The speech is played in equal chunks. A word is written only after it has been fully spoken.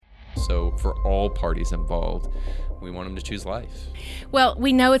So for all parties involved, we want them to choose life. Well,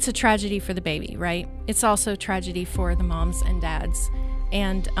 we know it's a tragedy for the baby, right? It's also a tragedy for the moms and dads.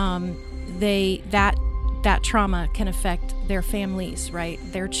 And that trauma can affect their families, right?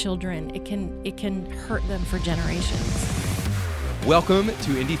 Their children. It can hurt them for generations. Welcome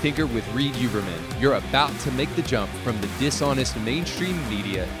to Indie Thinker with Reed Uberman. You're about to make the jump from the dishonest mainstream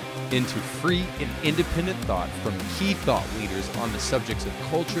media into free and independent thought from key thought leaders on the subjects of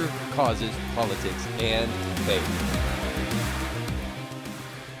culture, causes, politics, and faith.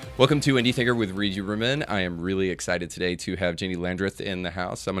 Welcome to Indie Thinker with Reed Uberman. I am really excited today to have Jenny Landreth in the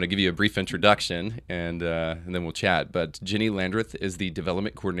house. I'm going to give you a brief introduction and then we'll chat. But Jenny Landreth is the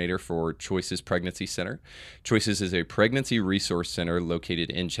development coordinator for Choices Pregnancy Center. Choices is a pregnancy resource center located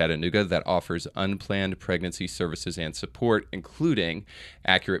in Chattanooga that offers unplanned pregnancy services and support, including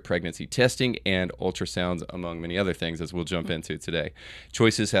accurate pregnancy testing and ultrasounds, among many other things, as we'll jump into today.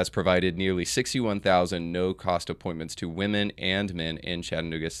 Choices has provided nearly 61,000 no-cost appointments to women and men in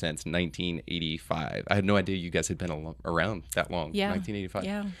Chattanooga since 1985. I had no idea you guys had been around that long. Yeah. 1985.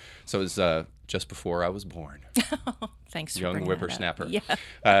 Yeah. So it was just before I was born. Thanks for Young bringing whippersnapper. that up.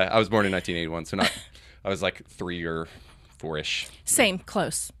 Yeah. I was born in 1981, so I was like 3 or 4-ish. Same,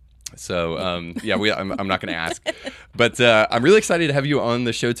 close. So, I'm not going to ask. But I'm really excited to have you on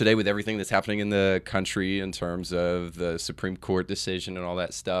the show today with everything that's happening in the country in terms of the Supreme Court decision and all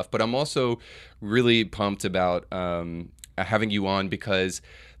that stuff. But I'm also really pumped about having you on because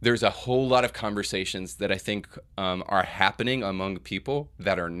there's a whole lot of conversations that I think are happening among people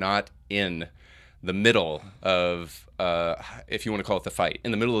that are not in the middle of, if you want to call it the fight,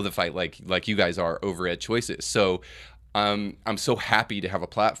 in the middle of the fight like you guys are over at Choices. So I'm so happy to have a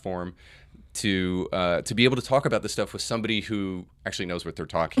platform to be able to talk about this stuff with somebody who actually knows what they're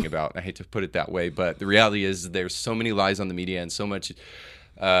talking about. I hate to put it that way, but the reality is there's so many lies on the media and so much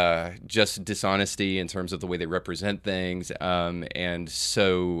just dishonesty in terms of the way they represent things. And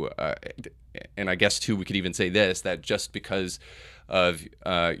I guess too, we could even say this, that just because of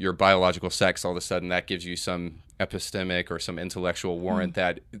your biological sex, all of a sudden that gives you some epistemic or some intellectual warrant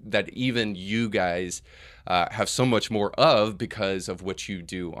that even you guys have so much more of because of what you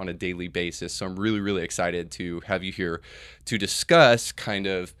do on a daily basis. So I'm really, really excited to have you here to discuss kind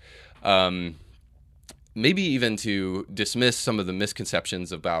of maybe even to dismiss some of the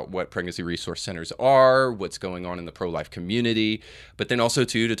misconceptions about what pregnancy resource centers are, what's going on in the pro-life community, but then also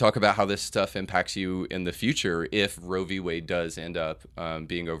to talk about how this stuff impacts you in the future if Roe v. Wade does end up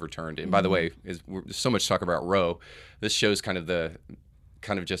being overturned. And by the way, there's so much talk about Roe. This shows kind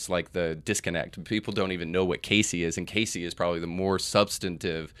of just like the disconnect. People don't even know what Casey is, and Casey is probably the more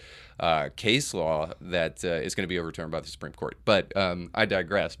substantive case law that is going to be overturned by the Supreme Court. But I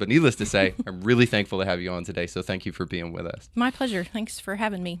digress. But needless to say, I'm really thankful to have you on today. So thank you for being with us. My pleasure. Thanks for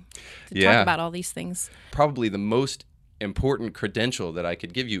having me to talk about all these things. Probably the most important credential that I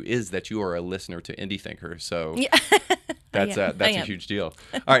could give you is that you are a listener to Indie Thinker. So that's a huge deal.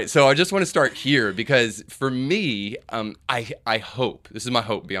 All right, so I just want to start here because for me, I hope, this is my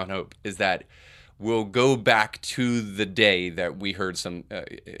hope beyond hope, is that we'll go back to the day that we heard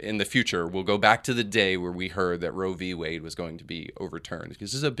in the future, we'll go back to the day where we heard that Roe v. Wade was going to be overturned,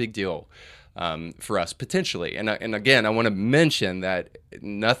 because this is a big deal for us, potentially. And again, I want to mention that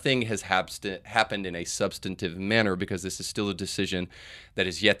nothing has happened in a substantive manner because this is still a decision that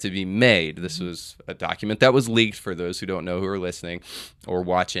is yet to be made. This was a document that was leaked, for those who don't know who are listening or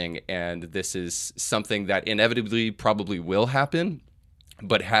watching, and this is something that inevitably probably will happen,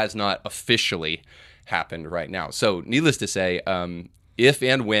 but has not officially happened right now. So needless to say, if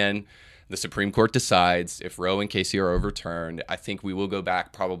and when the Supreme Court decides if Roe and Casey are overturned, I think we will go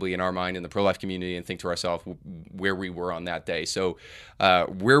back probably in our mind in the pro-life community and think to ourselves where we were on that day. So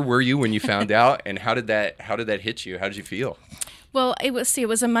where were you when you found out, and how did that hit you? How did you feel? Well, it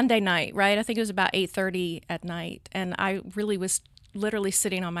was a Monday night, right? I think it was about 8:30 at night, and I really was literally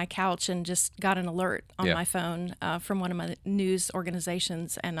sitting on my couch and just got an alert on my phone from one of my news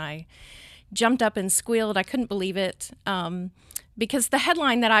organizations, and I jumped up and squealed. I couldn't believe it because the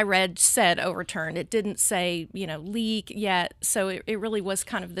headline that I read said overturned. It didn't say, leak yet. So it really was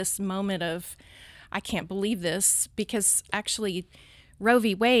kind of this moment of, I can't believe this, because actually Roe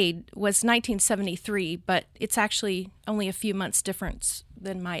v. Wade was 1973, but it's actually only a few months difference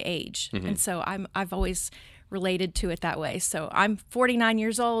than my age. And so I've always related to it that way. So I'm 49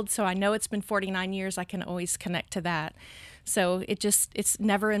 years old, so I know it's been 49 years. I can always connect to that. So it's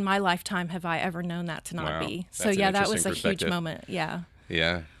never in my lifetime have I ever known that to not be. So yeah, that was a huge moment. Yeah.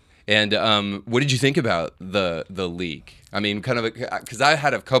 Yeah. And what did you think about the leak? I mean, kind of, because I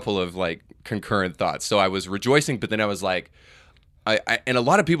had a couple of like concurrent thoughts. So I was rejoicing, but then I was like, and a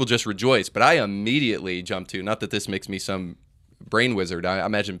lot of people just rejoice, but I immediately jumped to, not that this makes me some brain wizard, I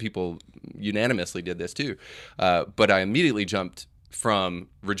imagine people unanimously did this too, but I immediately jumped from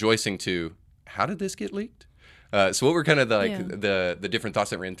rejoicing to, how did this get leaked? So what were kind of the different thoughts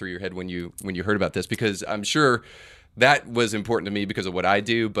that ran through your head when you heard about this? Because I'm sure that was important to me because of what I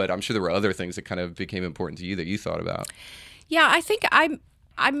do, but I'm sure there were other things that kind of became important to you that you thought about. Yeah, I think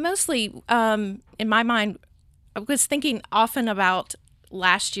I mostly, in my mind, I was thinking often about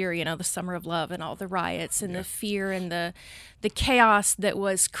last year, the Summer of Love and all the riots and the fear and the chaos that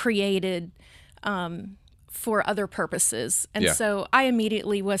was created for other purposes. And so I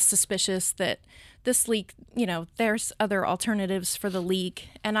immediately was suspicious that this leak, there's other alternatives for the leak.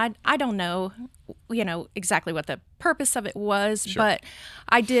 And I don't know, exactly what the purpose of it was, but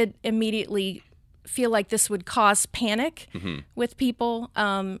I did immediately feel like this would cause panic with people,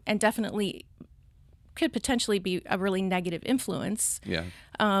 and definitely could potentially be a really negative influence. Yeah.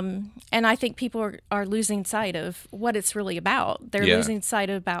 And I think people are losing sight of what it's really about. They're losing sight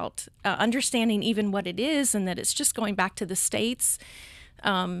about understanding even what it is, and that it's just going back to the states.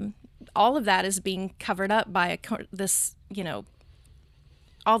 All of that is being covered up by this,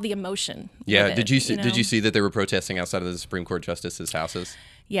 all the emotion. Yeah. Did you see that they were protesting outside of the Supreme Court justices' houses?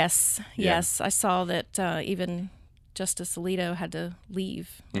 Yes. I saw that even Justice Alito had to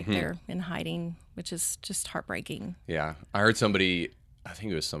leave. They're in hiding, which is just heartbreaking. Yeah. I heard somebody, I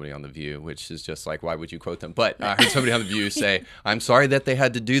think it was somebody on The View, which is just like, why would you quote them? But I heard somebody on The View say, I'm sorry that they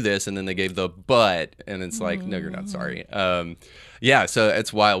had to do this. And then they gave the but, and it's like, no, you're not sorry. So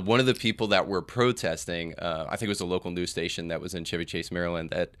it's wild. One of the people that were protesting, I think it was a local news station that was in Chevy Chase, Maryland,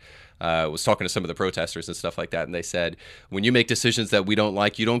 that was talking to some of the protesters and stuff like that. And they said, when you make decisions that we don't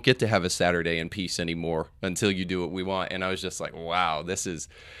like, you don't get to have a Saturday in peace anymore until you do what we want. And I was just like, wow,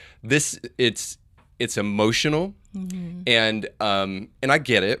 it's emotional. And I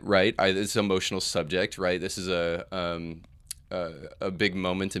get it, right? It's an emotional subject, right? This is a big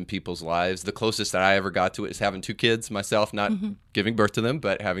moment in people's lives. The closest that I ever got to it is having two kids myself, not giving birth to them,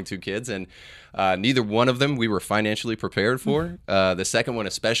 but having two kids. And neither one of them we were financially prepared for. The second one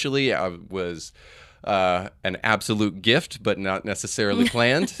especially was an absolute gift, but not necessarily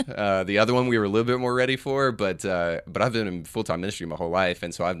planned. The other one we were a little bit more ready for, but I've been in full-time ministry my whole life,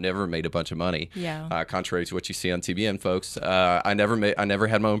 and so I've never made a bunch of money. Yeah. Contrary to what you see on TBN, folks. I never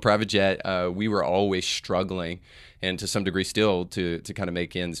had my own private jet. We were always struggling, and to some degree still, to kind of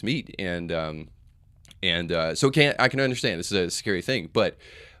make ends meet. And so I can understand this is a scary thing, but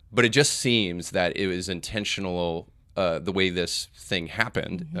it just seems that it was intentional. The way this thing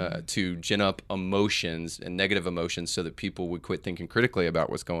happened, to gin up emotions and negative emotions so that people would quit thinking critically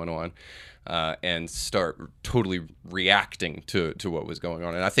about what's going on and start totally reacting to what was going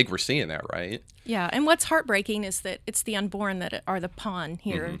on. And I think we're seeing that, right? Yeah. And what's heartbreaking is that it's the unborn that are the pawn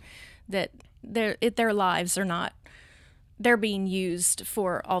here, that their lives are not, they're being used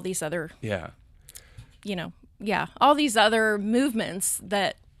for all these other, all these other movements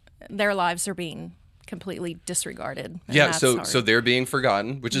that their lives are being completely disregarded. Yeah, so they're being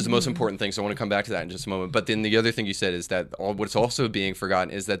forgotten, which is the most important thing. So I want to come back to that in just a moment. But then the other thing you said is that what's also being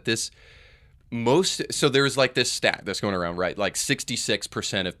forgotten is that so there's like this stat that's going around, right? Like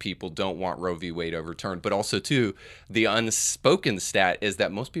 66% of people don't want Roe v. Wade overturned. But also, too, the unspoken stat is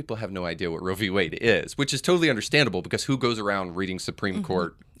that most people have no idea what Roe v. Wade is, which is totally understandable because who goes around reading Supreme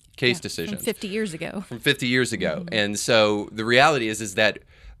Court case decisions? From 50 years ago. And so the reality is that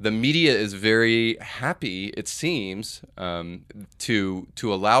the media is very happy, it seems, to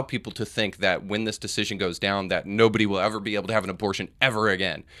allow people to think that when this decision goes down, that nobody will ever be able to have an abortion ever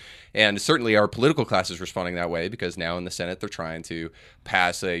again. And certainly our political class is responding that way because now in the Senate they're trying to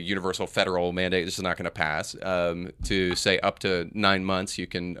pass a universal federal mandate. This is not going to pass, to say up to 9 months you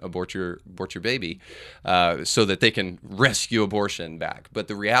can abort your baby, so that they can rescue abortion back. But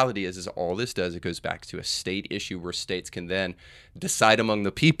the reality is all this does, it goes back to a state issue where states can then decide among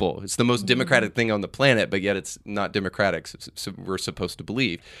the people. It's the most democratic thing on the planet, but yet it's not democratic. So we're supposed to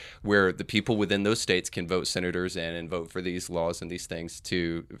believe, where the people within those states can vote senators in and vote for these laws and these things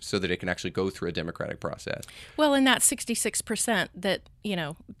so that it can actually go through a democratic process. Well, in that 66% that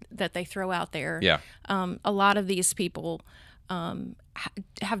that they throw out there, a lot of these people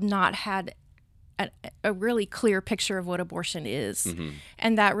have not had a really clear picture of what abortion is,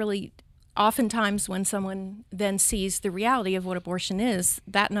 and that really. Oftentimes when someone then sees the reality of what abortion is,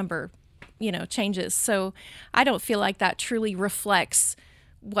 that number, changes. So I don't feel like that truly reflects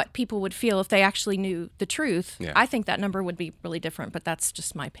what people would feel if they actually knew the truth. Yeah. I think that number would be really different, but that's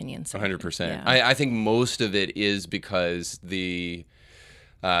just my opinion. So, 100%. Yeah. I think most of it is because the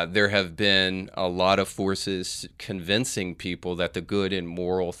There have been a lot of forces convincing people that the good and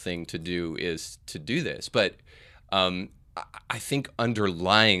moral thing to do is to do this. But I think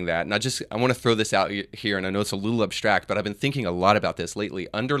underlying that, and I want to throw this out here, and I know it's a little abstract, but I've been thinking a lot about this lately.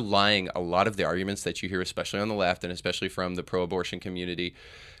 Underlying a lot of the arguments that you hear, especially on the left and especially from the pro-abortion community,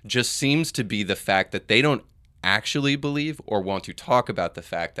 just seems to be the fact that they don't actually believe or want to talk about the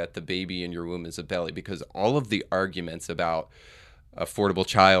fact that the baby in your womb is a belly, because all of the arguments about affordable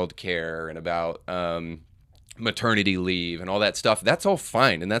child care and about maternity leave and all that stuff, that's all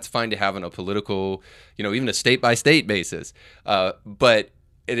fine, and that's fine to have on a political, even a state-by-state basis. But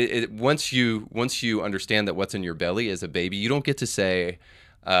once you understand that what's in your belly is a baby, you don't get to say,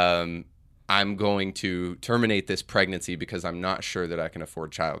 I'm going to terminate this pregnancy because I'm not sure that I can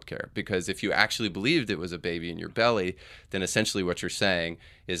afford childcare. Because if you actually believed it was a baby in your belly, then essentially what you're saying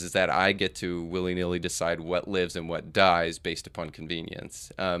is that I get to willy-nilly decide what lives and what dies based upon convenience.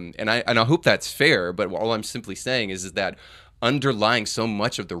 And I hope that's fair, but all I'm simply saying is that underlying so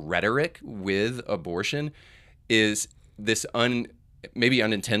much of the rhetoric with abortion is this maybe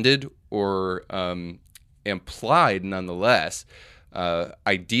unintended or implied nonetheless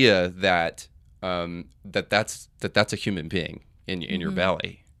idea that that's a human being in your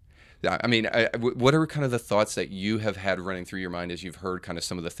belly. I mean, what are kind of the thoughts that you have had running through your mind as you've heard kind of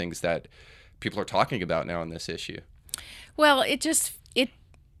some of the things that people are talking about now on this issue? Well,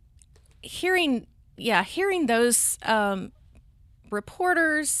 hearing those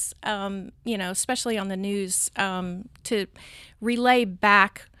reporters, especially on the news, to relay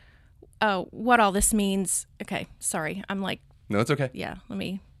back what all this means. Okay, sorry, I'm like. No, it's okay. Yeah, let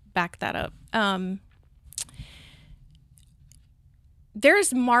me back that up.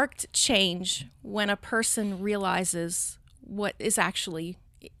 There's marked change when a person realizes what is actually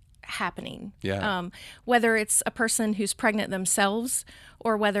happening. Yeah. Whether it's a person who's pregnant themselves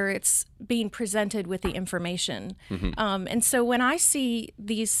or whether it's being presented with the information. Mm-hmm. And so when I see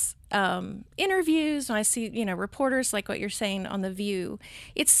these interviews, when I see reporters like what you're saying on The View,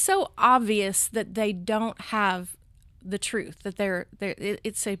 it's so obvious that they don't have the truth, that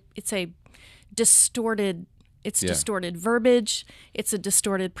it's a distorted. It's distorted verbiage. It's a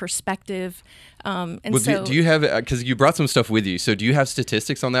distorted perspective. Do you have, because you brought some stuff with you, so do you have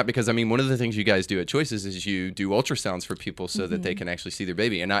statistics on that? Because, I mean, one of the things you guys do at Choices is you do ultrasounds for people so that they can actually see their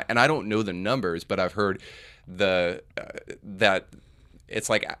baby. And I don't know the numbers, but I've heard that it's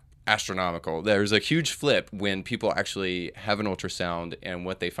like astronomical. There's a huge flip when people actually have an ultrasound and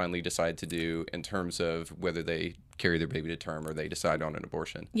what they finally decide to do in terms of whether they carry their baby to term or they decide on an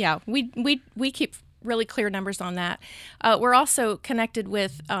abortion. Yeah, we keep really clear numbers on that. We're also connected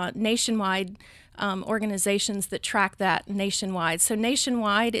with nationwide organizations that track that nationwide. So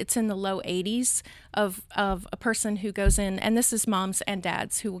nationwide, it's in the low 80s of a person who goes in, and this is moms and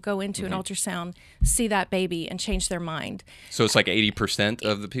dads who will go into an ultrasound, see that baby, and change their mind. So it's like 80%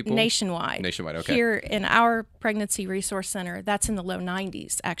 of the people? Nationwide. Nationwide, okay. Here in our Pregnancy Resource Center, that's in the low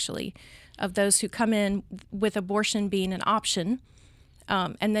 90s, actually, of those who come in with abortion being an option,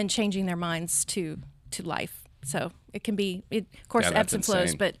 and then changing their minds to life. So it can be, of course, ebbs and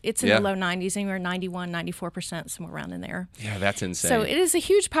flows, but it's in the low 90s, anywhere 91, 94%, somewhere around in there. Yeah, that's insane. So it is a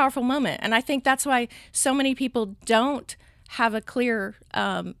huge, powerful moment. And I think that's why so many people don't have a clear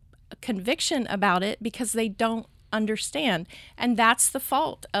conviction about it, because they don't understand. And that's the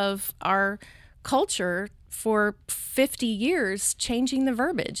fault of our culture for 50 years, changing the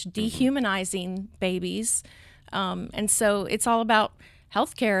verbiage, dehumanizing babies. And so it's all about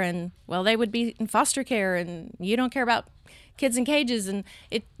healthcare, and they would be in foster care, and you don't care about kids in cages, and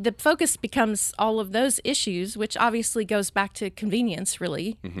the focus becomes all of those issues, which obviously goes back to convenience,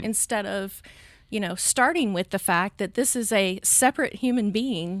 really, instead of starting with the fact that this is a separate human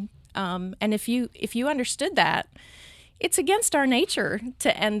being, and if you understood that, it's against our nature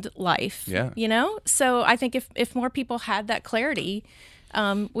to end life. So I think if more people had that clarity,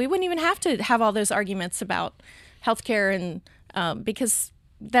 we wouldn't even have to have all those arguments about healthcare, and because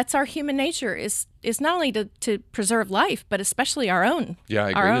that's our human nature, is not only to preserve life, but especially our own,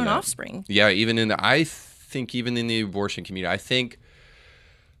 our own offspring. Yeah, I think even in the abortion community, I think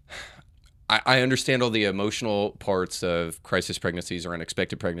I understand all the emotional parts of crisis pregnancies or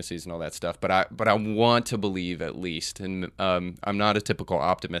unexpected pregnancies and all that stuff, but I want to believe, at least, and I'm not a typical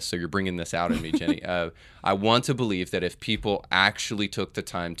optimist, so you're bringing this out in me, Jenny. I want to believe that if people actually took the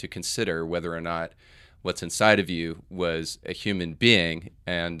time to consider whether or not what's inside of you was a human being,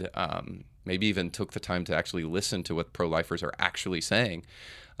 and maybe even took the time to actually listen to what pro-lifers are actually saying,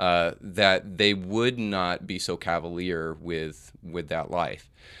 that they would not be so cavalier with that life.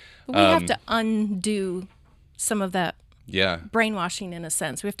 We have to undo some of that brainwashing in a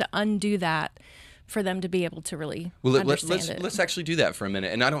sense. We have to undo that for them to be able to really understand it. Let's actually do that for a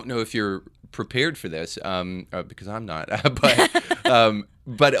minute. And I don't know if you're prepared for this, because I'm not.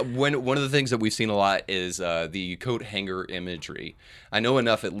 But one of the things that we've seen a lot is the coat hanger imagery. I know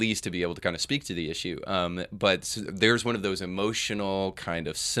enough at least to be able to kind of speak to the issue. But there's one of those emotional kind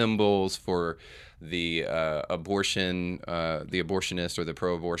of symbols for the abortionist or the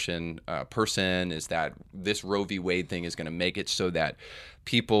pro-abortion person, is that this Roe v. Wade thing is going to make it so that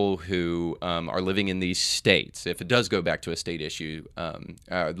people who are living in these states, if it does go back to a state issue,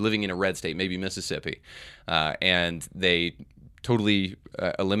 living in a red state, maybe Mississippi, and they totally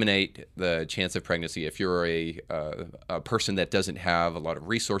eliminate the chance of pregnancy if you're a person that doesn't have a lot of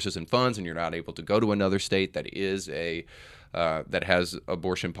resources and funds, and you're not able to go to another state that is that has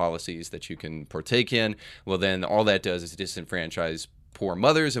abortion policies that you can partake in. Well, then all that does is disenfranchise poor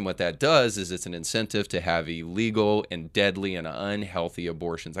mothers, and what that does is it's an incentive to have illegal and deadly and unhealthy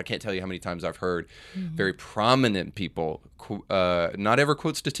abortions. I can't tell you how many times I've heard very prominent people, not ever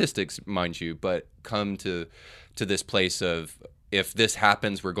quote statistics, mind you, but come to this place of, if this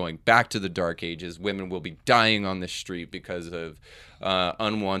happens, we're going back to the dark ages. Women will be dying on the street because of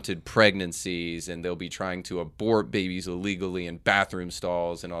unwanted pregnancies, and they'll be trying to abort babies illegally in bathroom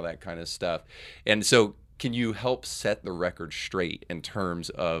stalls and all that kind of stuff. And so can you help set the record straight in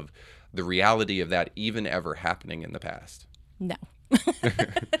terms of the reality of that even ever happening in the past? No.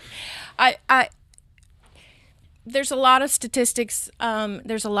 There's a lot of statistics.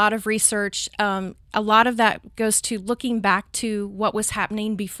 There's a lot of research. A lot of that goes to looking back to what was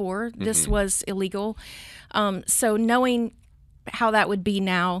happening before this was illegal. So knowing how that would be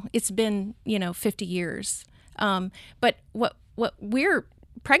now, it's been 50 years. But what we're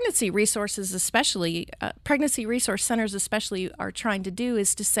pregnancy resources, especially pregnancy resource centers, especially, are trying to do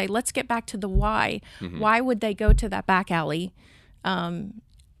is to say, let's get back to the why. Why would they go to that back alley?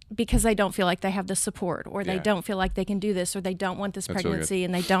 Because they don't feel like they have the support, or they don't feel like they can do this, or they don't want this pregnancy,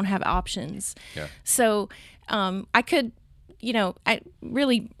 and they don't have options. So I could, I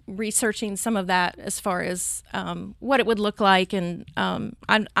really researching some of that as far as what it would look like, and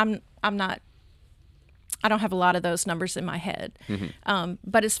I don't have a lot of those numbers in my head.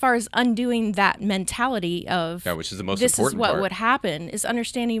 But as far as undoing that mentality of which is the most this important is what part. would happen, is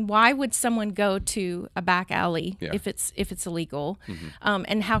understanding why would someone go to a back alley if it's illegal,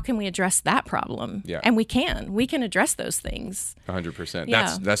 and how can we address that problem? And we can address those things.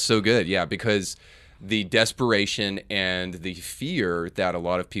 100%. That's so good. Yeah, because the desperation and the fear that a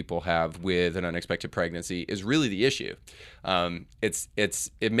lot of people have with an unexpected pregnancy is really the issue.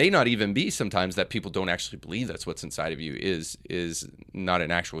 It may not even be sometimes that people don't actually believe that's what's inside of you is not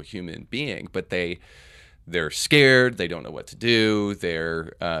an actual human being, but they're scared, they don't know what to do,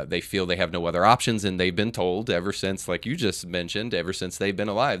 they feel they have no other options, and they've been told ever since, like you just mentioned, ever since they've been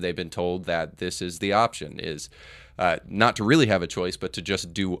alive, they've been told that this is the option, is not to really have a choice, but to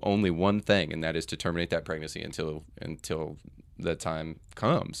just do only one thing, and that is to terminate that pregnancy until the time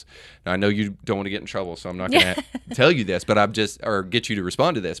comes. Now, I know you don't want to get in trouble, so I'm not going to tell you this, but or get you to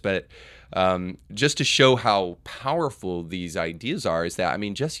respond to this. But just to show how powerful these ideas are, is that,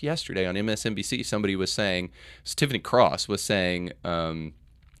 just yesterday on MSNBC, somebody was saying, Tiffany Cross was saying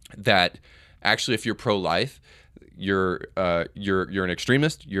that actually, if you're pro-life, you're an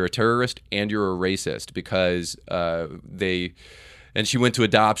extremist, you're a terrorist, and you're a racist, because and she went to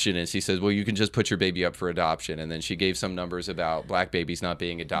adoption, and she says, well, you can just put your baby up for adoption. And then she gave some numbers about black babies not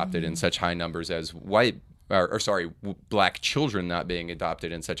being adopted in such high numbers as black children not being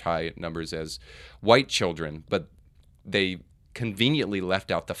adopted in such high numbers as white children. But they conveniently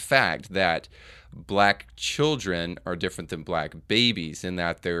left out the fact that black children are different than black babies, in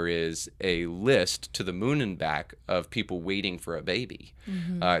that there is a list to the moon and back of people waiting for a baby.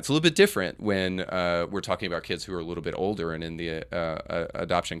 It's a little bit different when we're talking about kids who are a little bit older and in the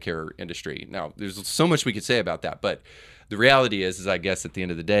adoption care industry. Now, there's so much we could say about that, but the reality is I guess at the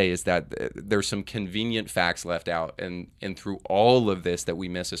end of the day, is that there's some convenient facts left out, and through all of this that we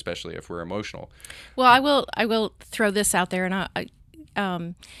miss, especially if we're emotional. Well, I will throw this out there,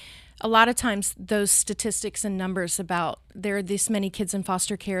 and a lot of times those statistics and numbers about there are this many kids in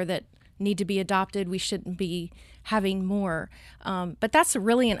foster care that need to be adopted, we shouldn't be having more. But that's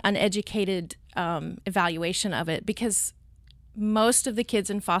really an uneducated evaluation of it, because most of the kids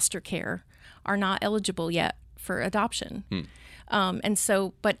in foster care are not eligible yet for adoption. And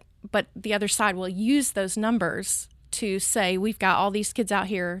so, but the other side will use those numbers to say, we've got all these kids out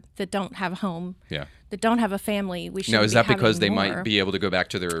here that don't have a home, that don't have a family. We should. Now, is that because they might be able to go back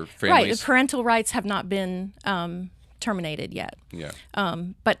to their families? Right. The parental rights have not been terminated yet.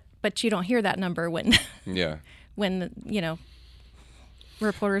 But you don't hear that number when when,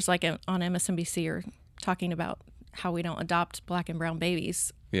 reporters like on MSNBC are talking about how we don't adopt black and brown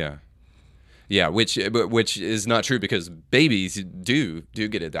babies. Yeah. Yeah, which is not true because babies do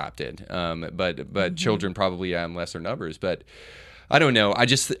get adopted, but children probably in lesser numbers. But I don't know. I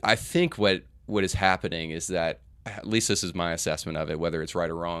think what is happening is that, at least this is my assessment of it, whether it's right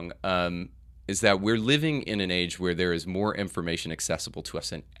or wrong, is that we're living in an age where there is more information accessible to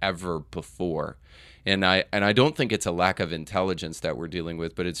us than ever before. And I don't think it's a lack of intelligence that we're dealing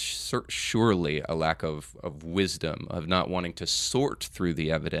with, but it's surely a lack of wisdom, of not wanting to sort through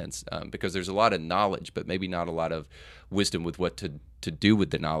the evidence, because there's a lot of knowledge, but maybe not a lot of wisdom with what to do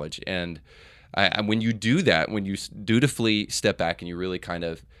with the knowledge. And when you do that, when you dutifully step back and you really kind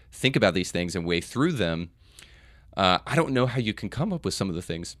of think about these things and weigh through them, I don't know how you can come up with some of the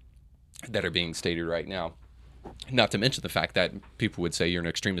things that are being stated right now. Not to mention the fact that people would say you're an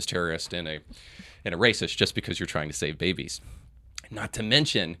extremist terrorist and a racist just because you're trying to save babies. Not to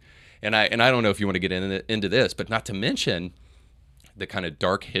mention, and I don't know if you want to get into this, but not to mention the kind of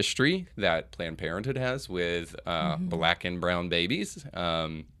dark history that Planned Parenthood has with black and brown babies,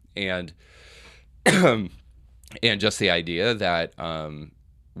 and just the idea that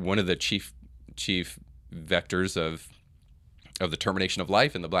one of the chief vectors of the termination of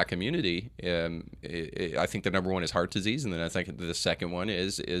life in the black community, I think the number one is heart disease, and then I think the second one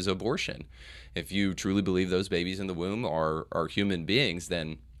is abortion. If you truly believe those babies in the womb are human beings,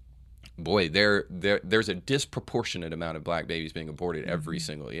 then boy, there's a disproportionate amount of black babies being aborted every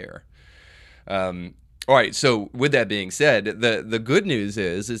single year. All right, so with that being said, the good news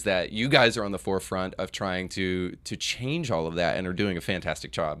is that you guys are on the forefront of trying to change all of that and are doing a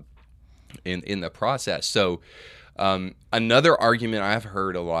fantastic job in the process. So another argument I've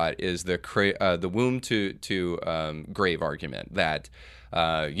heard a lot is the womb to grave argument, that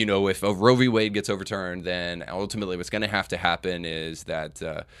if a Roe v. Wade gets overturned, then ultimately what's going to happen is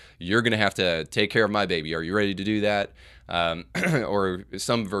that you're going to have to take care of my baby. Are you ready to do that? Or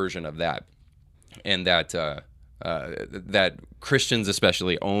some version of that. And that Christians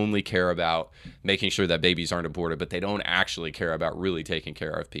especially only care about making sure that babies aren't aborted, but they don't actually care about really taking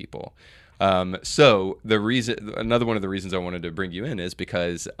care of people. So another one of the reasons I wanted to bring you in is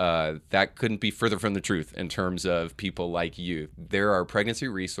because that couldn't be further from the truth in terms of people like you. There are pregnancy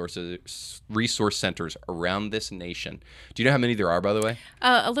resource centers around this nation. Do you know how many there are, by the way?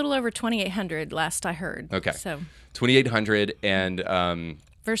 A little over 2,800 last I heard. Okay. So 2,800 and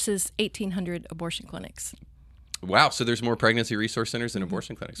versus 1,800 abortion clinics. Wow. So there's more pregnancy resource centers than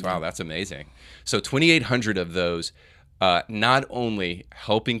abortion clinics. Wow, that's amazing. So 2,800 of those. Not only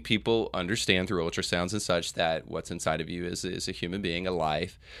helping people understand through ultrasounds and such that what's inside of you is a human being,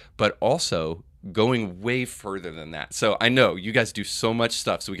 alive, but also going way further than that. So I know you guys do so much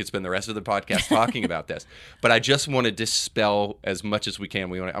stuff, so we could spend the rest of the podcast talking about this, but I just want to dispel as much as we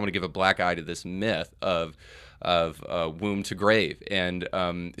can. I want to give a black eye to this myth of womb to grave. And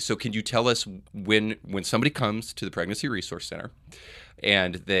so can you tell us when somebody comes to the Pregnancy Resource Center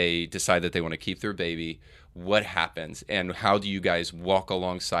and they decide that they want to keep their baby, what happens, and how do you guys walk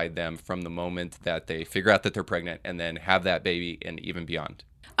alongside them from the moment that they figure out that they're pregnant and then have that baby and even beyond?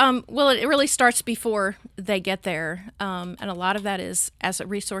 Well, it really starts before they get there. And a lot of that is, as a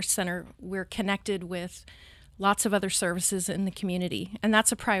resource center, we're connected with lots of other services in the community. And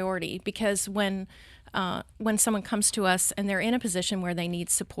that's a priority because when someone comes to us and they're in a position where they need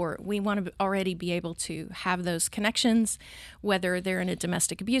support, we want to already be able to have those connections, whether they're in a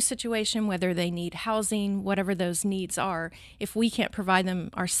domestic abuse situation, whether they need housing, whatever those needs are. If we can't provide them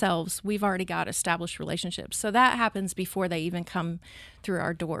ourselves, we've already got established relationships. So that happens before they even come through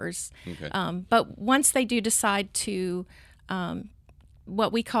our doors. Okay. But once they do decide to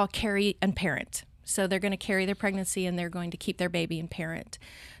what we call carry and parent, so they're going to carry their pregnancy and they're going to keep their baby and parent.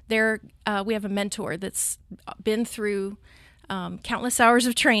 We have a mentor that's been through countless hours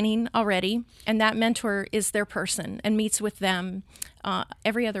of training already, and that mentor is their person and meets with them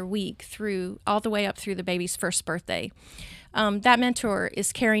every other week all the way up through the baby's first birthday. That mentor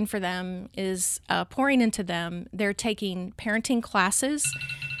is caring for them, is pouring into them. They're taking parenting classes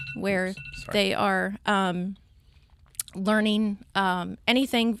where they are learning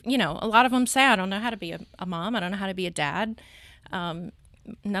anything. A lot of them say, I don't know how to be a mom. I don't know how to be a dad.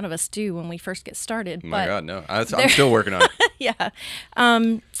 None of us do when we first get started. My God, no. I'm still working on it. Yeah.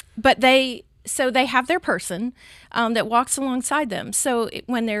 But they have their person that walks alongside them. So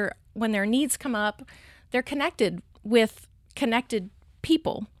when their needs come up, they're connected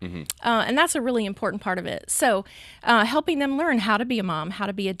people. And that's a really important part of it. So helping them learn how to be a mom, how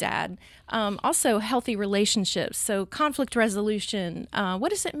to be a dad. Also healthy relationships. So conflict resolution. What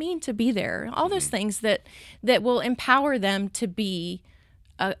does it mean to be there? All those things that will empower them to be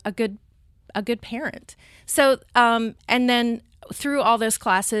a good parent. So, and then through all those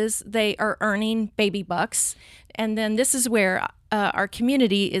classes, they are earning baby bucks. And then this is where our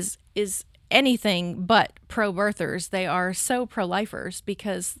community is anything but pro-birthers. They are so pro-lifers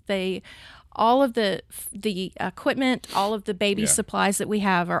because all of the equipment, all of the baby supplies that we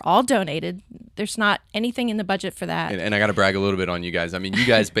have are all donated. There's not anything in the budget for that. And I got to brag a little bit on you guys. I mean, you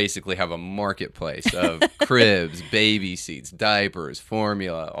guys basically have a marketplace of cribs, baby seats, diapers,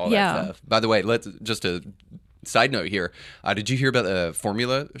 formula, all that stuff. By the way, just a side note here. Did you hear about the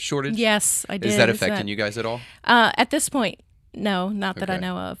formula shortage? Yes, I did. Is that affecting you guys at all? At this point, no, not that I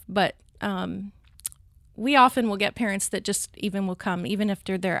know of. But we often will get parents that just even will come, even if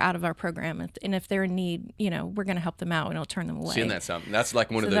they're out of our program. And if they're in need, we're going to help them out. We don't turn them away. Seeing that's something. That's like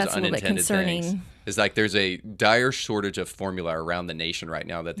one of those unintended things. It's like there's a dire shortage of formula around the nation right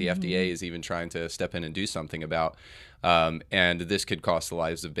now that the FDA is even trying to step in and do something about. And this could cost the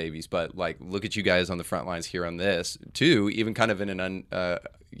lives of babies. But like, look at you guys on the front lines here on this too, even kind of in an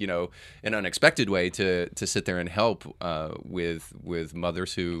unexpected way to sit there and help with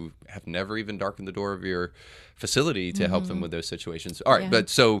mothers who have never even darkened the door of your facility to help them with those situations. All right, but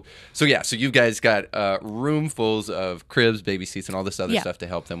so you guys got roomfuls of cribs, baby seats, and all this other stuff to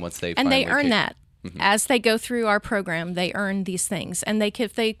help them once they and they earn that. As they go through our program, they earn these things. And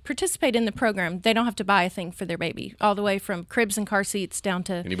if they participate in the program, they don't have to buy a thing for their baby, all the way from cribs and car seats down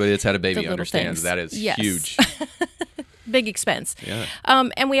to anybody that's had a baby understands that is huge. Big expense. Yeah.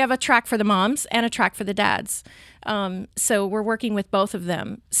 And we have a track for the moms and a track for the dads. So we're working with both of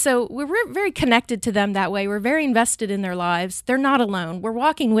them. So we're very connected to them that way. We're very invested in their lives. They're not alone. We're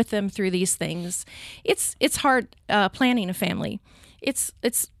walking with them through these things. It's hard planning a family. It's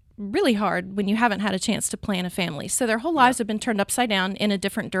really hard when you haven't had a chance to plan a family. So their whole lives have been turned upside down in a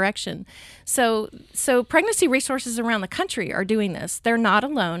different direction. So pregnancy resources around the country are doing this. They're not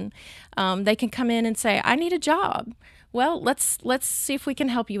alone. They can come in and say, I need a job. Well, let's see if we can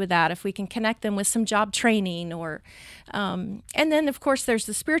help you with that, if we can connect them with some job training and then, of course, there's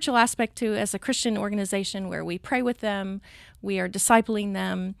the spiritual aspect too, as a Christian organization where we pray with them, we are discipling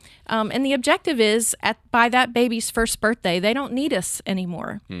them. And the objective is by that baby's first birthday, they don't need us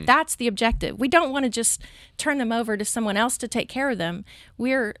anymore. That's the objective. We don't want to just turn them over to someone else to take care of them.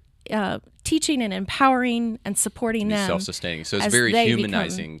 We're teaching and empowering and supporting them. Self-sustaining. So it's very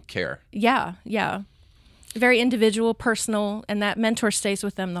humanizing care. Yeah. Very individual, personal, and that mentor stays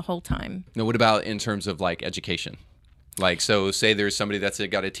with them the whole time. Now, what about in terms of like education? Like, so say there's somebody that's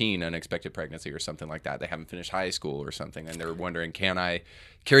got a teen unexpected pregnancy or something like that. They haven't finished high school or something, and they're wondering, can I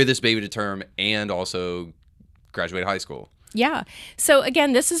carry this baby to term and also graduate high school? Yeah. So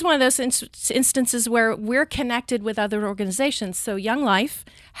again, this is one of those instances where we're connected with other organizations. So Young Life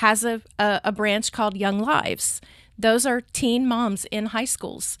has a branch called Young Lives. Those are teen moms in high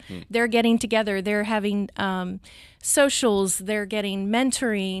schools. They're getting together. They're having socials. They're getting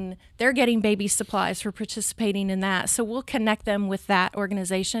mentoring. They're getting baby supplies for participating in that. So we'll connect them with that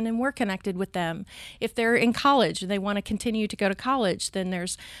organization, and we're connected with them. If they're in college and they want to continue to go to college, then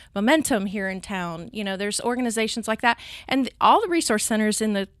there's Momentum here in town. There's organizations like that. And all the resource centers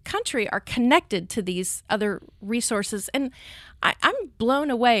in the country are connected to these other resources. And I'm blown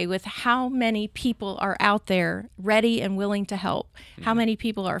away with how many people are out there ready and willing to help. How many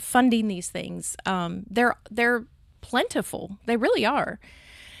people are funding these things. They're plentiful. They really are.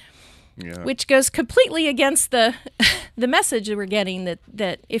 Yeah. Which goes completely against the message that we're getting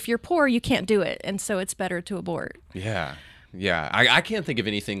that if you're poor, you can't do it. And so it's better to abort. Yeah. I can't think of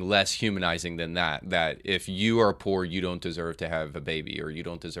anything less humanizing than that if you are poor, you don't deserve to have a baby, or you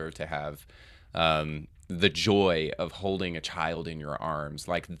don't deserve to have the joy of holding a child in your arms.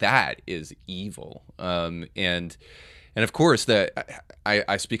 Like, that is evil. And of course,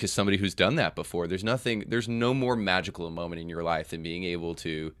 I speak as somebody who's done that before. There's no more magical a moment in your life than being able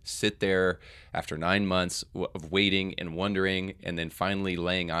to sit there after 9 months of waiting and wondering, and then finally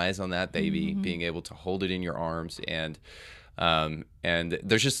laying eyes on that baby, being able to hold it in your arms, and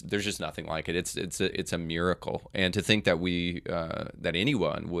there's just nothing like it. It's a miracle. And to think that that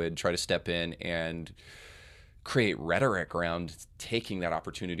anyone would try to step in and create rhetoric around taking that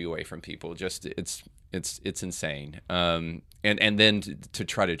opportunity away from people, just it's insane. And then to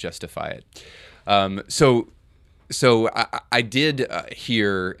try to justify it. So I did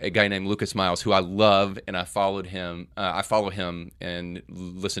hear a guy named Lucas Miles, who I love, and I follow him and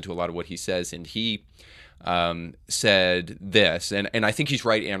listen to a lot of what he says. And he said this, and I think he's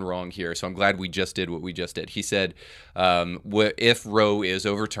right and wrong here, so I'm glad we just did what we just did. He said, if Roe is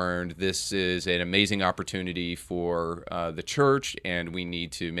overturned, this is an amazing opportunity for the church, and we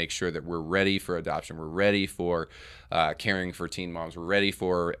need to make sure that we're ready for adoption. We're ready for caring for teen moms. We're ready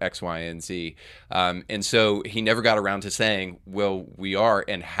for X, Y, and Z. And so he never got around to saying, well, we are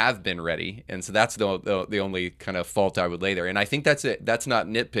and have been ready. And so that's the only kind of fault I would lay there. And I think that's it. That's not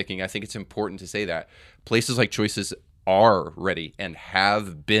nitpicking. I think it's important to say that. Places like Choices are ready and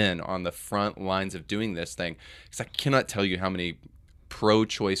have been on the front lines of doing this thing. Because I cannot tell you how many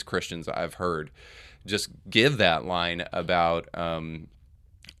pro-choice Christians I've heard just give that line about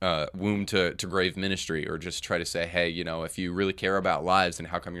womb to grave ministry, or just try to say, hey, if you really care about lives, then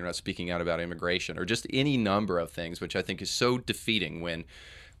how come you're not speaking out about immigration, or just any number of things, which I think is so defeating when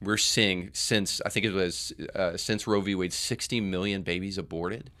we're seeing since Roe v. Wade, 60 million babies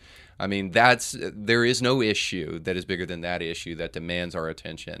aborted. I mean, there is no issue that is bigger than that issue that demands our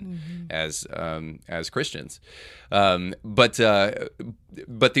attention as Christians. But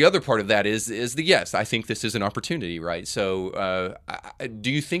the other part of that is yes, I think this is an opportunity, right? So,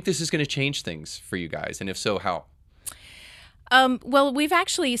 do you think this is going to change things for you guys, and if so, how? Well, we've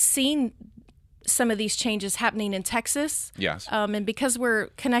actually seen some of these changes happening in Texas. Yes. And because we're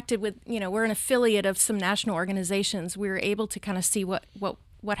connected with, we're an affiliate of some national organizations, we're able to kind of see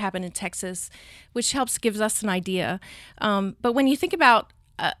what happened in Texas, which gives us an idea. But when you think about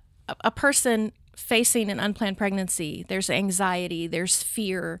a person facing an unplanned pregnancy, there's anxiety, there's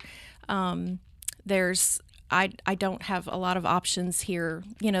fear, there's I don't have a lot of options here,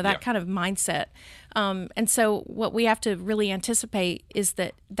 that kind of mindset. And so what we have to really anticipate is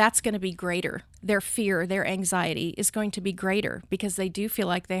that that's going to be greater. Their fear, their anxiety is going to be greater because they do feel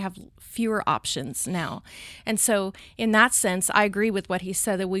like they have fewer options now. And so in that sense, I agree with what he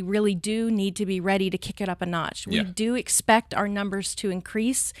said, that we really do need to be ready to kick it up a notch. Yeah. We do expect our numbers to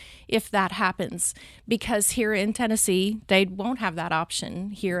increase if that happens, because here in Tennessee, they won't have that option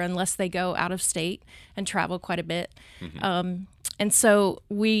here unless they go out of state and travel quite a bit. And so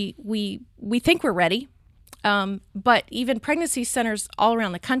we think we're ready. But even pregnancy centers all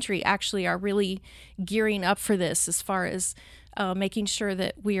around the country actually are really gearing up for this, as far as making sure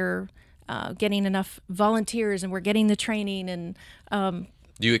that we're getting enough volunteers and we're getting the training. And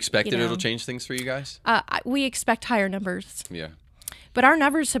do you expect that it'll change things for you guys? We expect higher numbers. Yeah. But our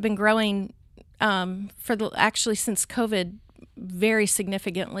numbers have been growing actually since COVID very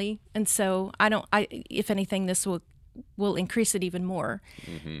significantly, and so if anything, this will increase it even more.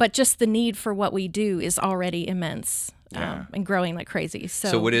 But just the need for what we do is already immense, and growing like crazy.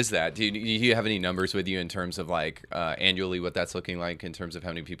 So what is that? Do you have any numbers with you in terms of annually what that's looking like in terms of how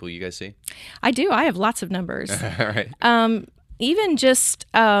many people you guys see? I do. I have lots of numbers. All right. Even just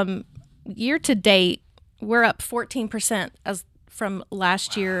year to date, we're up 14% from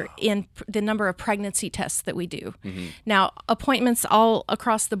last year in the number of pregnancy tests that we do. Now, appointments all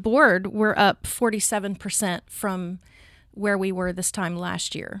across the board were up 47% from where we were this time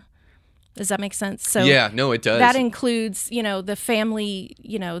last year. Does that make sense? So yeah, no, it does. That includes, the family,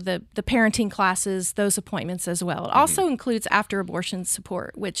 the parenting classes, those appointments as well. It also includes after abortion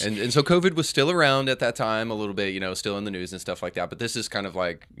support, which and so COVID was still around at that time a little bit, still in the news and stuff like that. But this is kind of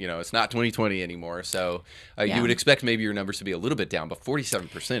like, it's not 2020 anymore. So you would expect maybe your numbers to be a little bit down, but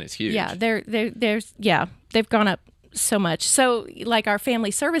 47% is huge. Yeah, they've gone up so much. So like our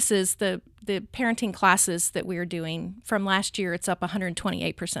family services, the parenting classes that we're doing from last year, it's up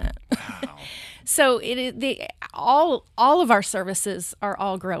 128%. Wow. So all of our services are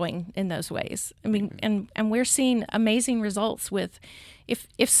all growing in those ways. I mean, and we're seeing amazing results with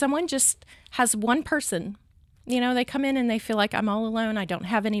if someone just has one person, they come in and they feel like, I'm all alone, I don't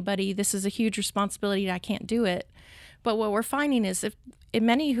have anybody, this is a huge responsibility, I can't do it. But what we're finding is if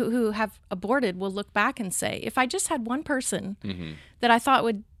many who have aborted will look back and say, if I just had one person that I thought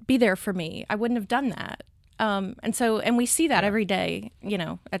would be there for me, I wouldn't have done that. And we see that every day,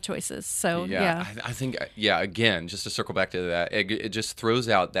 at Choices. So, yeah. I think, again, just to circle back to that, it just throws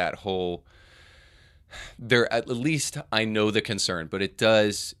out that whole, at least I know the concern, but it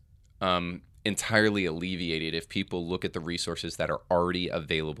does entirely alleviate it if people look at the resources that are already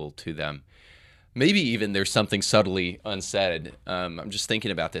available to them. Maybe even there's something subtly unsaid. I'm just thinking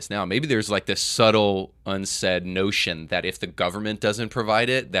about this now. Maybe there's like this subtle unsaid notion that if the government doesn't provide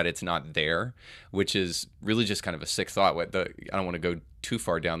it, that it's not there, which is really just kind of a sick thought. I don't want to go too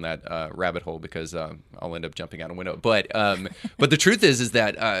far down that rabbit hole because I'll end up jumping out a window. But the truth is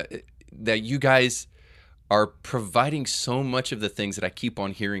that you guys are providing so much of the things that I keep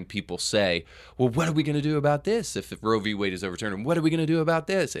on hearing people say, well, what are we going to do about this if Roe v. Wade is overturned? And what are we going to do about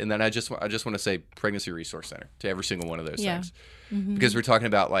this? And then I just want to say Pregnancy Resource Center to every single one of those things. Mm-hmm. Because we're talking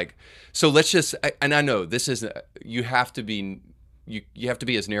about so let's just, and I know this is, you have to be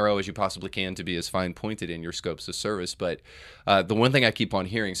as narrow as you possibly can to be as fine-pointed in your scopes of service. But the one thing I keep on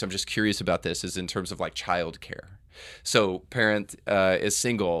hearing, so I'm just curious about this, is in terms of child care. So parent is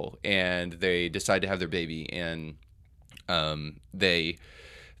single and they decide to have their baby, and they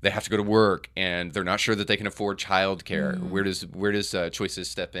have to go to work and they're not sure that they can afford child care. Where does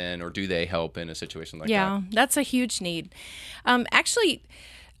Choices step in, or do they help in a situation like that? Yeah, that's a huge need. Actually,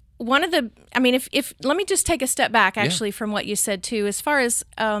 one of the, if let me just take a step back actually from what you said too, as far as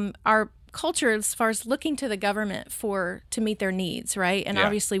our culture, as far as looking to the government to meet their needs, right? And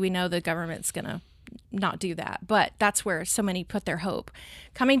obviously we know the government's going to not do that, but that's where so many put their hope.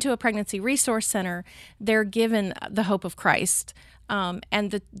 Coming to a pregnancy resource center, they're given the hope of Christ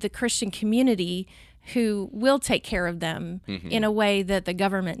and the Christian community who will take care of them in a way that the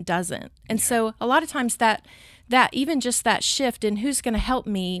government doesn't. And so a lot of times that even just that shift in who's going to help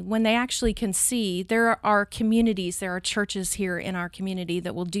me, when they actually can see there are communities, there are churches here in our community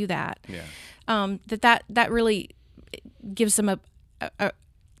that will do that. That really gives them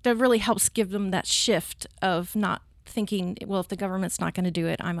that really helps give them that shift of not thinking, well, if the government's not going to do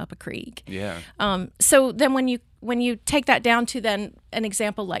it, I'm up a creek. Yeah. So then when you take that down to then an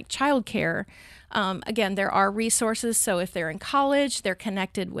example like childcare, again, there are resources. So if they're in college, they're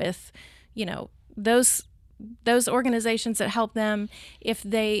connected with, those organizations that help them. If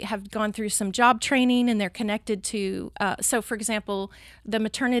they have gone through some job training and they're connected to, so for example, the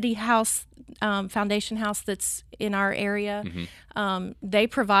maternity house, foundation house that's in our area, they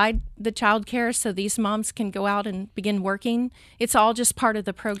provide the child care so these moms can go out and begin working. It's all just part of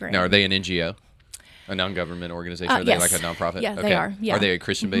the program. Now, are they an NGO? A non-government organization? Are they like a nonprofit? Yeah, they are. Yeah. Are they a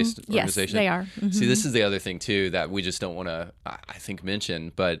Christian-based organization? Yes, they are. See, this is the other thing too that we just don't want to, I think,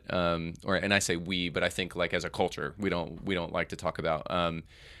 mention. But and I say we, but I think as a culture, we don't like to talk about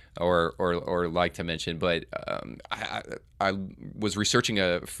or like to mention. But I was researching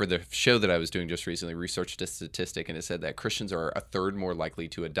for the show that I was doing just recently, researched a statistic, and it said that Christians are a third more likely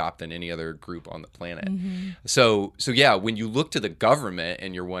to adopt than any other group on the planet. So yeah, when you look to the government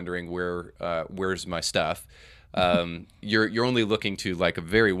and you're wondering where's my stuff, you're only looking to a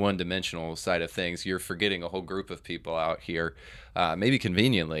very one-dimensional side of things. You're forgetting a whole group of people out here, maybe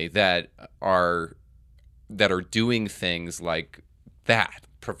conveniently, that are doing things like that.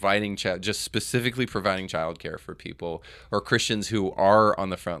 Just specifically providing childcare for people, or Christians who are on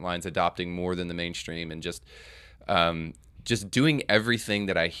the front lines adopting more than the mainstream, and just doing everything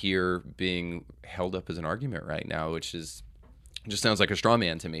that I hear being held up as an argument right now, which just sounds like a straw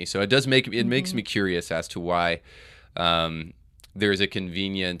man to me. So it does makes me curious as to why there's a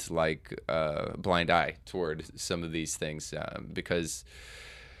convenient blind eye toward some of these things, because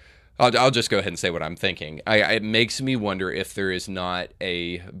I'll just go ahead and say what I'm thinking. It makes me wonder if there is not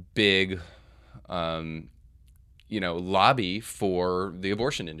a big, lobby for the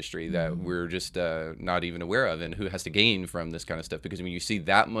abortion industry that we're just not even aware of, and who has to gain from this kind of stuff. Because when you see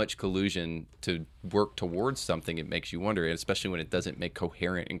that much collusion to work towards something, it makes you wonder, and especially when it doesn't make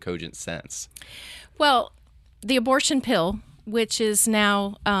coherent and cogent sense. Well, the abortion pill, which is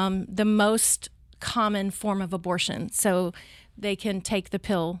now the most common form of abortion, so they can take the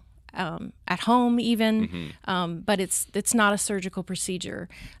pill at home even, but it's not a surgical procedure.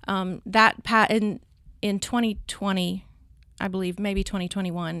 In 2020, I believe, maybe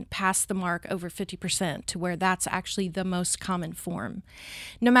 2021, passed the mark over 50% to where that's actually the most common form.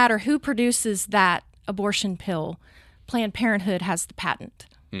 No matter who produces that abortion pill, Planned Parenthood has the patent.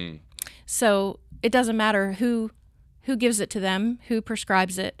 So it doesn't matter who gives it to them, who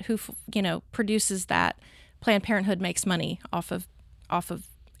prescribes it, who produces that. Planned Parenthood makes money off of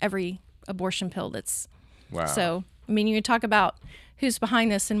every abortion pill that's. Wow. So, you talk about who's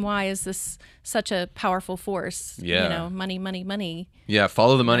behind this and why is this such a powerful force? Yeah. Money, money, money. Yeah,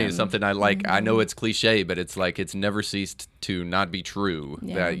 follow the money is something I like. I know it's cliche, but it's it's never ceased to not be true.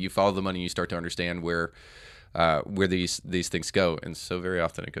 Yeah. That you follow the money, you start to understand where these things go, and so very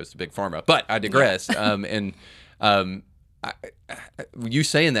often it goes to big pharma. But I digress. Yeah. You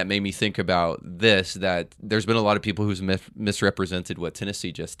saying that made me think about this, that there's been a lot of people who's misrepresented what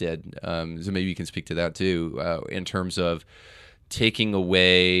Tennessee just did. So maybe you can speak to that too, in terms of taking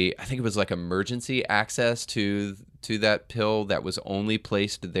away, I think it was emergency access to that pill that was only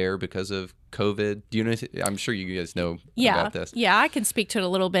placed there because of COVID. Do you know? I'm sure you guys know about this. Yeah, I can speak to it a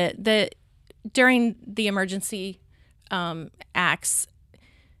little bit. During the emergency acts,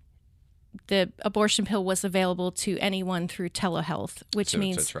 the abortion pill was available to anyone through telehealth, which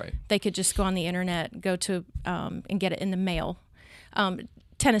means that's right. They could just go on the internet, go to and get it in the mail.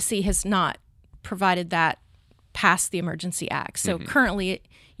 Tennessee has not provided that past the Emergency Act. So currently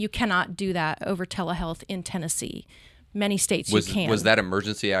you cannot do that over telehealth in Tennessee. Many states you can. Was that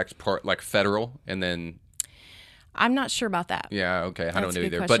Emergency Act part like federal and then? I'm not sure about that. Yeah, okay. I don't know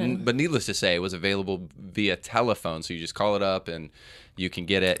either. But needless to say, it was available via telephone. So you just call it up and you can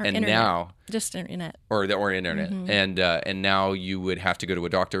get it. Or and internet. now just internet. Or internet. And now you would have to go to a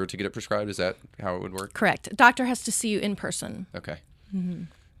doctor to get it prescribed. Is that how it would work? Correct. A doctor has to see you in person. Okay.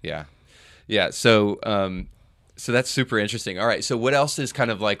 Yeah. Yeah. So so that's super interesting. All right. So what else is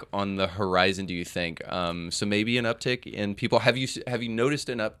kind of like on the horizon, do you think? So maybe an uptick in people. Have you noticed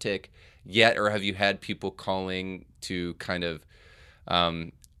an uptick yet, or have you had people calling to kind of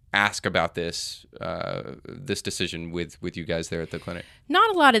ask about this decision with you guys there at the clinic?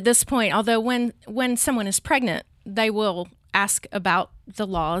 Not a lot at this point, although when someone is pregnant, they will ask about the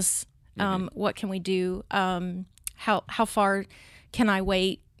laws. What can we do? How far can I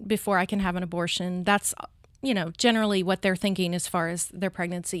wait before I can have an abortion? That's generally what they're thinking as far as their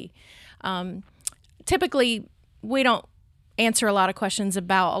pregnancy. Typically, we don't answer a lot of questions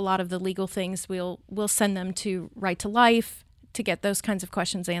about a lot of the legal things. We'll send them to Right to Life to get those kinds of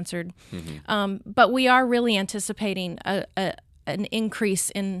questions answered. But we are really anticipating an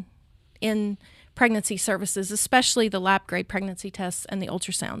increase in pregnancy services, especially the lab-grade pregnancy tests and the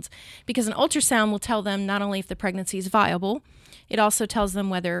ultrasounds, because an ultrasound will tell them not only if the pregnancy is viable, it also tells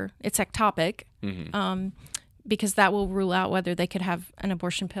them whether it's ectopic, because that will rule out whether they could have an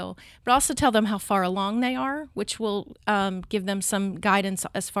abortion pill, but also tell them how far along they are, which will give them some guidance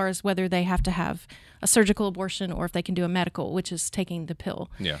as far as whether they have to have a surgical abortion or if they can do a medical, which is taking the pill.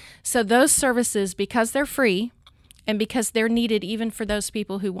 Yeah. So those services, because they're free and because they're needed even for those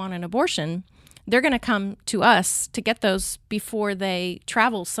people who want an abortion, they're going to come to us to get those before they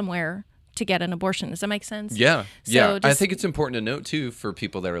travel somewhere to get an abortion. Does that make sense? Yeah. So I think it's important to note, too, for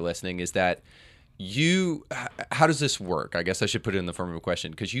people that are listening, is that how does this work? I guess I should put it in the form of a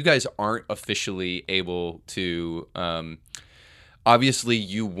question, because you guys aren't officially able to, obviously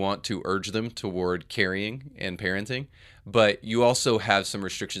you want to urge them toward carrying and parenting, but you also have some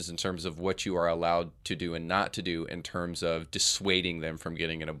restrictions in terms of what you are allowed to do and not to do in terms of dissuading them from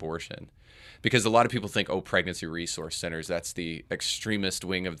getting an abortion. Because a lot of people think, pregnancy resource centers, that's the extremist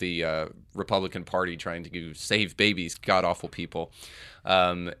wing of the Republican Party trying to save babies, god-awful people.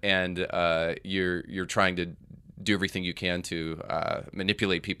 And you're trying to do everything you can to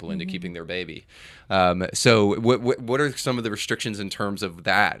manipulate people into keeping their baby. So what are some of the restrictions in terms of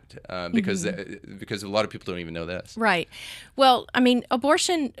that? Because a lot of people don't even know this. Right. Well, I mean,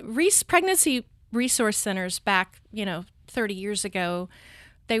 pregnancy resource centers back, 30 years ago,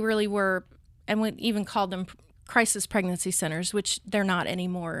 they really were, and we even called them crisis pregnancy centers, which they're not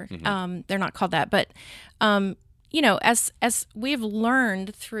anymore. They're not called that. But, as we've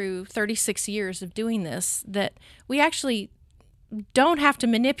learned through 36 years of doing this, that we actually don't have to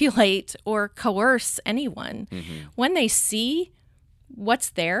manipulate or coerce anyone. When they see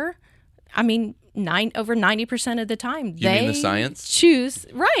what's there, I mean, over 90% of the time, you mean the science? Choose,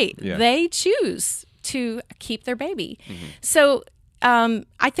 right. Yeah. They choose to keep their baby. So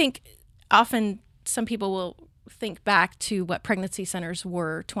I think often some people will think back to what pregnancy centers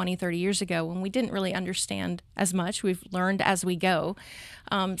were 20, 30 years ago when we didn't really understand as much. We've learned as we go.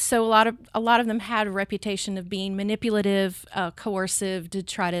 So a lot of them had a reputation of being manipulative, coercive, to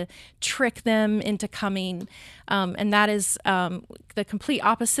try to trick them into coming. And that is the complete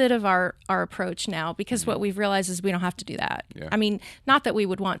opposite of our approach now, because what we've realized is we don't have to do that. Yeah. I mean, not that we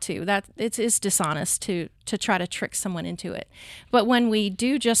would want to. That it is dishonest to try to trick someone into it. But when we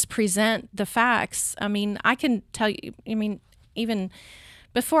do just present the facts, I mean, I can tell you, even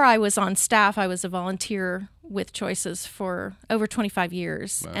before I was on staff, I was a volunteer with Choices for over 25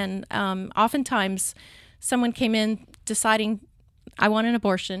 years. Wow. And oftentimes someone came in deciding, I want an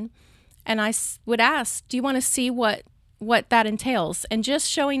abortion. And I would ask, do you want to see what that entails? And just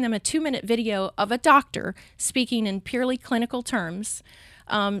showing them a 2-minute video of a doctor speaking in purely clinical terms,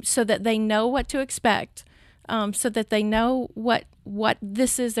 so that they know what to expect, so that they know what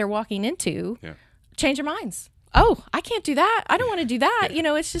this is they're walking into, change their minds. Oh, I can't do that. I don't want to do that.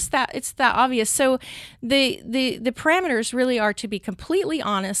 It's just that it's that obvious. So the parameters really are to be completely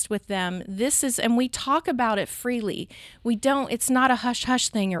honest with them. And we talk about it freely. It's not a hush hush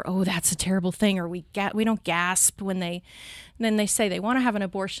thing, or, oh, that's a terrible thing, or we don't gasp when they say they want to have an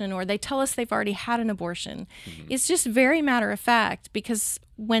abortion, or they tell us they've already had an abortion. It's just very matter of fact, because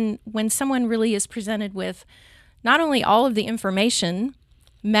when someone really is presented with not only all of the information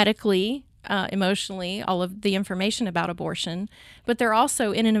medically, emotionally all of the information about abortion, but they're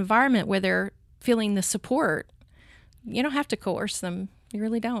also in an environment where they're feeling the support. You don't have to coerce them. You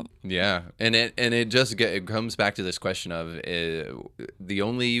really don't. Yeah, and it comes back to this question of the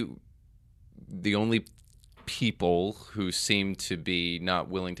only people who seem to be not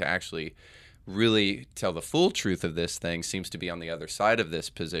willing to actually really tell the full truth of this thing seems to be on the other side of this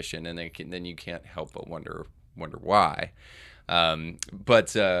position, and then you can't help but wonder why.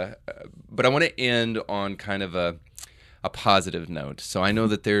 But I want to end on kind of a positive note. So I know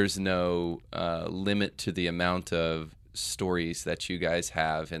that there's no limit to the amount of stories that you guys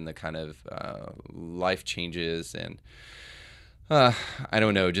have and the kind of life changes and I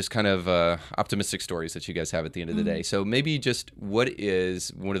don't know, just kind of optimistic stories that you guys have at the end of the day. So maybe just what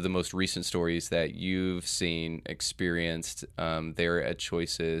is one of the most recent stories that you've seen, experienced there at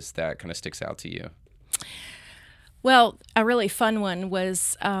Choices that kind of sticks out to you? Well, a really fun one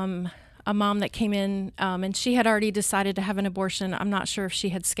was a mom that came in and she had already decided to have an abortion. I'm not sure if she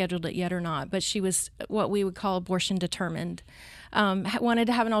had scheduled it yet or not, but she was what we would call abortion determined. Wanted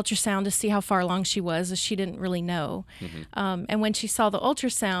to have an ultrasound to see how far along she was, as she didn't really know. And when she saw the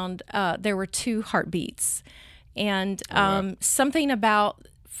ultrasound, there were 2 heartbeats. And something about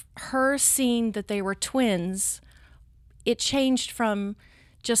her seeing that they were twins, it changed from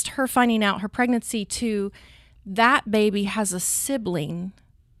just her finding out her pregnancy to that baby has a sibling.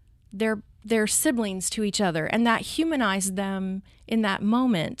 They're siblings to each other, and that humanized them in that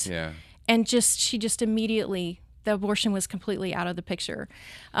moment. Yeah. And she just immediately, the abortion was completely out of the picture.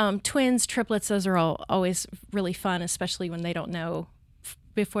 Twins, triplets, those are always really fun, especially when they don't know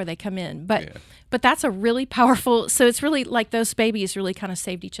before they come in. But that's a really powerful. So it's really like those babies really kind of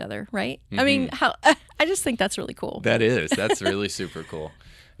saved each other, right? I mean, I just think that's really cool. That's really super cool.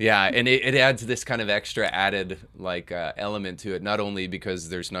 Yeah, and it adds this kind of extra added element to it, not only because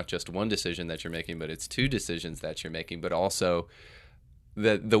there's not just one decision that you're making, but it's 2 decisions that you're making, but also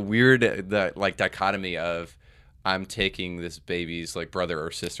the weird dichotomy of I'm taking this baby's brother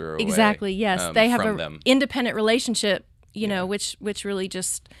or sister away. Exactly. Yes, they have an independent relationship, you know, which really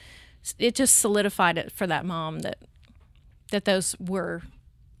just solidified it for that mom that those were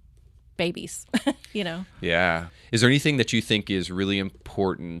babies, you know. Yeah. Is there anything that you think is really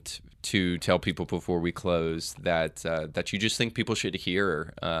important to tell people before we close that you just think people should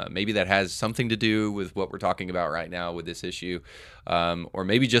hear? Maybe that has something to do with what we're talking about right now with this issue, or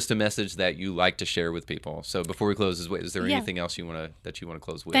maybe just a message that you like to share with people. So before we close, is there anything else you want to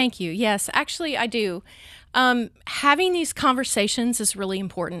close with? Thank you. Yes, actually, I do. Having these conversations is really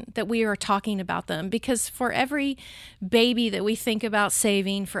important, that we are talking about them, because for every baby that we think about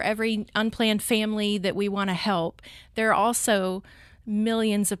saving, for every unplanned family that we want to help, there are also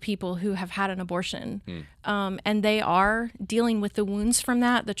millions of people who have had an abortion, and they are dealing with the wounds from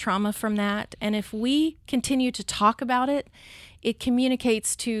that, the trauma from that. And if we continue to talk about it, it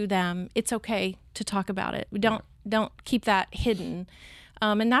communicates to them it's okay to talk about it. We don't keep that hidden.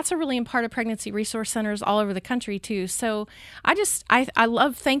 And that's a really important part of pregnancy resource centers all over the country too. So I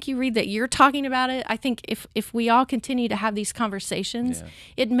love, thank you, Reed, that you're talking about it. I think if we all continue to have these conversations,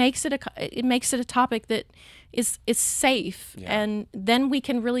 it makes it a topic that is safe, and then we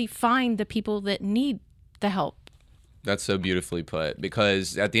can really find the people that need the help. That's so beautifully put,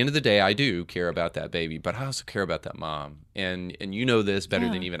 because at the end of the day, I do care about that baby, but I also care about that mom. And you know this better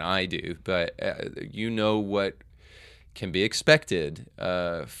than even I do, but you know what can be expected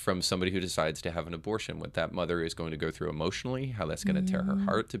from somebody who decides to have an abortion, what that mother is going to go through emotionally, how that's going to tear her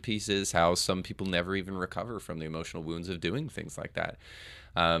heart to pieces, how some people never even recover from the emotional wounds of doing things like that.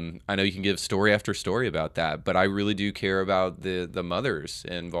 I know you can give story after story about that, but I really do care about the mothers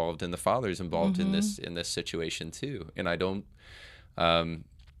involved and the fathers involved in this situation too. And I don't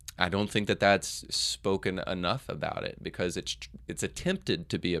think that that's spoken enough about it, because it's attempted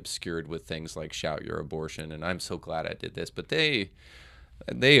to be obscured with things like Shout Your Abortion, and I'm so glad I did this, but they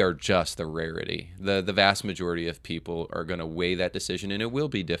are just the rarity. The vast majority of people are going to weigh that decision, and it will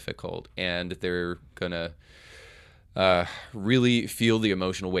be difficult, and they're going to really feel the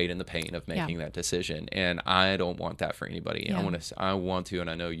emotional weight and the pain of making that decision. And I don't want that for anybody. I want to, and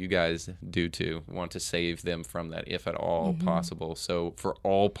I know you guys do too, want to save them from that if at all possible. So for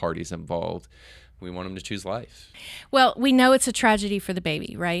all parties involved, we want them to choose life. Well, we know it's a tragedy for the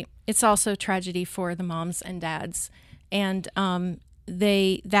baby, right? It's also a tragedy for the moms and dads. And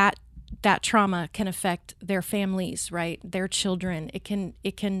that trauma can affect their families, right? Their children. It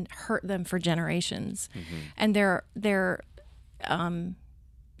can hurt them for generations, and they're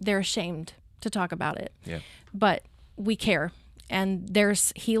ashamed to talk about it. Yeah. But we care, and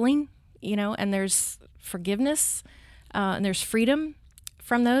there's healing, and there's forgiveness, and there's freedom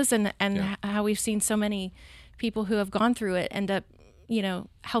from those, and how we've seen so many people who have gone through it end up,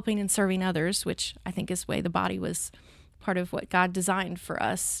 helping and serving others, which I think is the way the body was part of what God designed for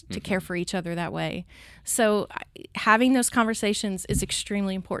us to care for each other that way. So having those conversations is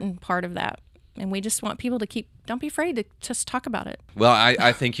extremely important part of that. And we just want people to don't be afraid to just talk about it. Well,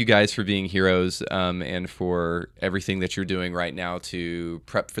 I thank you guys for being heroes and for everything that you're doing right now to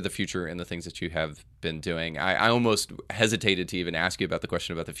prep for the future and the things that you have been doing. I almost hesitated to even ask you about the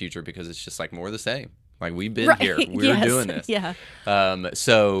question about the future because it's just like more of the same. Like, we've been here. We're doing this. Yeah.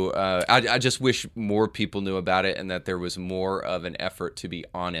 So I just wish more people knew about it and that there was more of an effort to be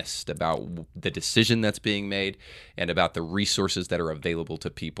honest about the decision that's being made and about the resources that are available to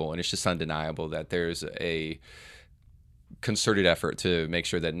people. And it's just undeniable that there's a concerted effort to make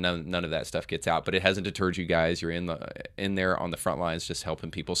sure that none of that stuff gets out, but it hasn't deterred you guys. You're in there on the front lines just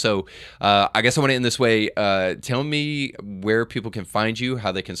helping people. So I guess I want to end this way. Tell me where people can find you,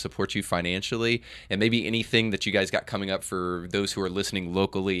 how they can support you financially, and maybe anything that you guys got coming up for those who are listening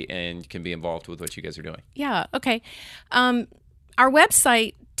locally and can be involved with what you guys are doing. Yeah, okay. Our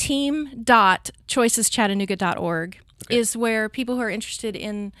website, team.choiceschattanooga.org, is where people who are interested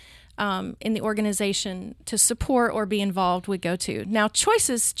in the organization to support or be involved would go to. Now,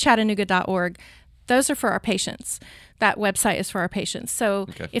 choiceschattanooga.org, those are for our patients. That website is for our patients. So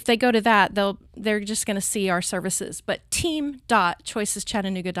if they go to that, they're just going to see our services. But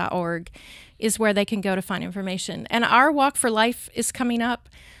team.choiceschattanooga.org is where they can go to find information. And our Walk for Life is coming up,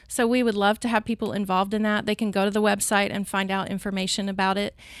 so we would love to have people involved in that. They can go to the website and find out information about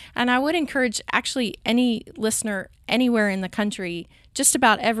it. And I would encourage actually any listener anywhere in the country, just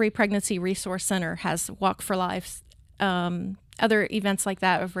about every pregnancy resource center has Walk for Life, other events like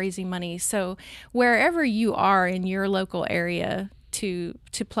that of raising money. So wherever you are in your local area to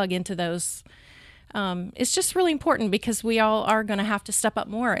plug into those, it's just really important because we all are going to have to step up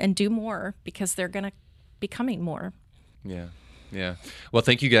more and do more because they're going to be coming more. Yeah. Yeah. Well,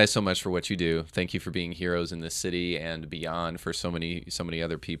 thank you guys so much for what you do. Thank you for being heroes in this city and beyond for so many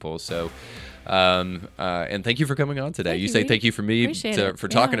other people. So, and thank you for coming on today. You say thank you for me for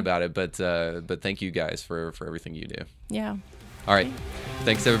talking about it, but thank you guys for everything you do. Yeah. All right.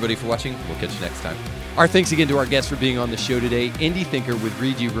 Thanks everybody for watching. We'll catch you next time. Our thanks again to our guests for being on the show today. Indie Thinker with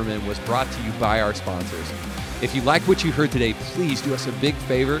Reed Uberman was brought to you by our sponsors. If you like what you heard today, please do us a big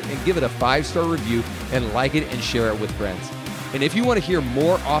favor and give it a 5-star review and like it and share it with friends. And if you want to hear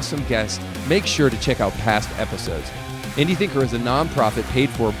more awesome guests, make sure to check out past episodes. Indie Thinker is a nonprofit paid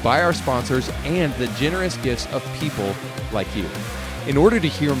for by our sponsors and the generous gifts of people like you. In order to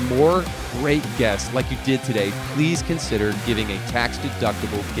hear more great guests like you did today, please consider giving a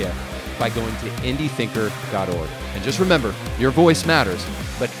tax-deductible gift by going to indiethinker.org. And just remember, your voice matters,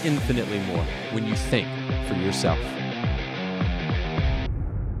 but infinitely more when you think for yourself.